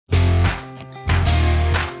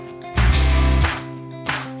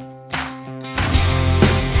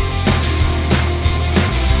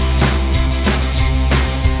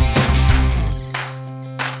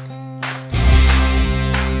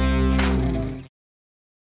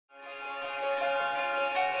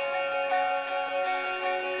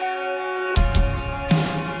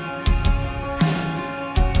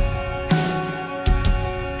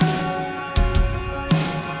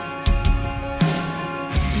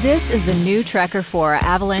This is the new Tracker4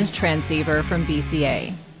 Avalanche Transceiver from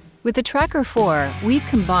BCA. With the Tracker4, we've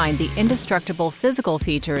combined the indestructible physical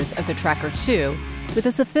features of the Tracker2 with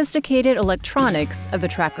the sophisticated electronics of the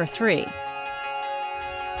Tracker3.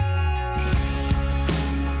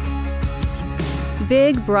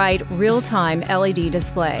 Big, bright, real-time LED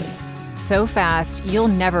display. So fast, you'll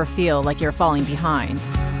never feel like you're falling behind.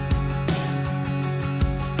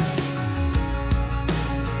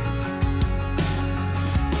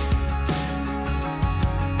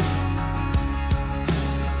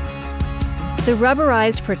 The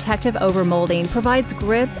rubberized protective overmolding provides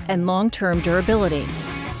grip and long-term durability.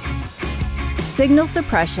 Signal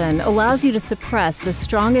suppression allows you to suppress the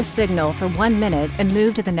strongest signal for 1 minute and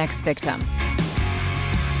move to the next victim.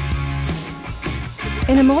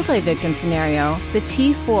 In a multi-victim scenario, the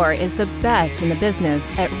T4 is the best in the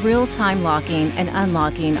business at real-time locking and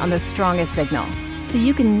unlocking on the strongest signal, so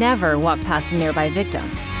you can never walk past a nearby victim.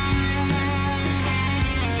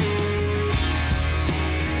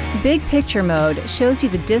 Big Picture Mode shows you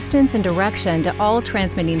the distance and direction to all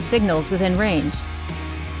transmitting signals within range.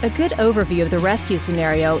 A good overview of the rescue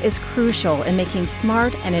scenario is crucial in making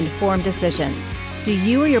smart and informed decisions. Do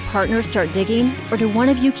you or your partner start digging, or do one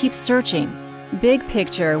of you keep searching? Big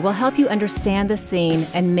Picture will help you understand the scene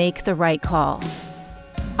and make the right call.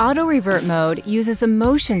 Auto Revert Mode uses a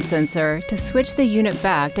motion sensor to switch the unit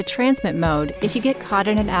back to transmit mode if you get caught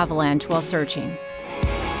in an avalanche while searching.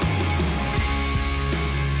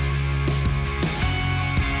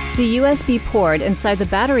 The USB port inside the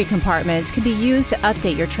battery compartment can be used to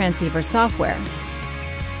update your transceiver software.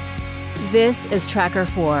 This is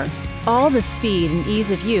Tracker4, all the speed and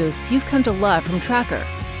ease of use you've come to love from Tracker,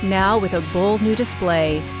 now with a bold new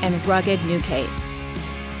display and rugged new case.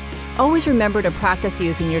 Always remember to practice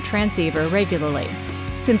using your transceiver regularly.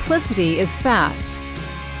 Simplicity is fast.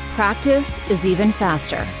 Practice is even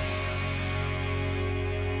faster.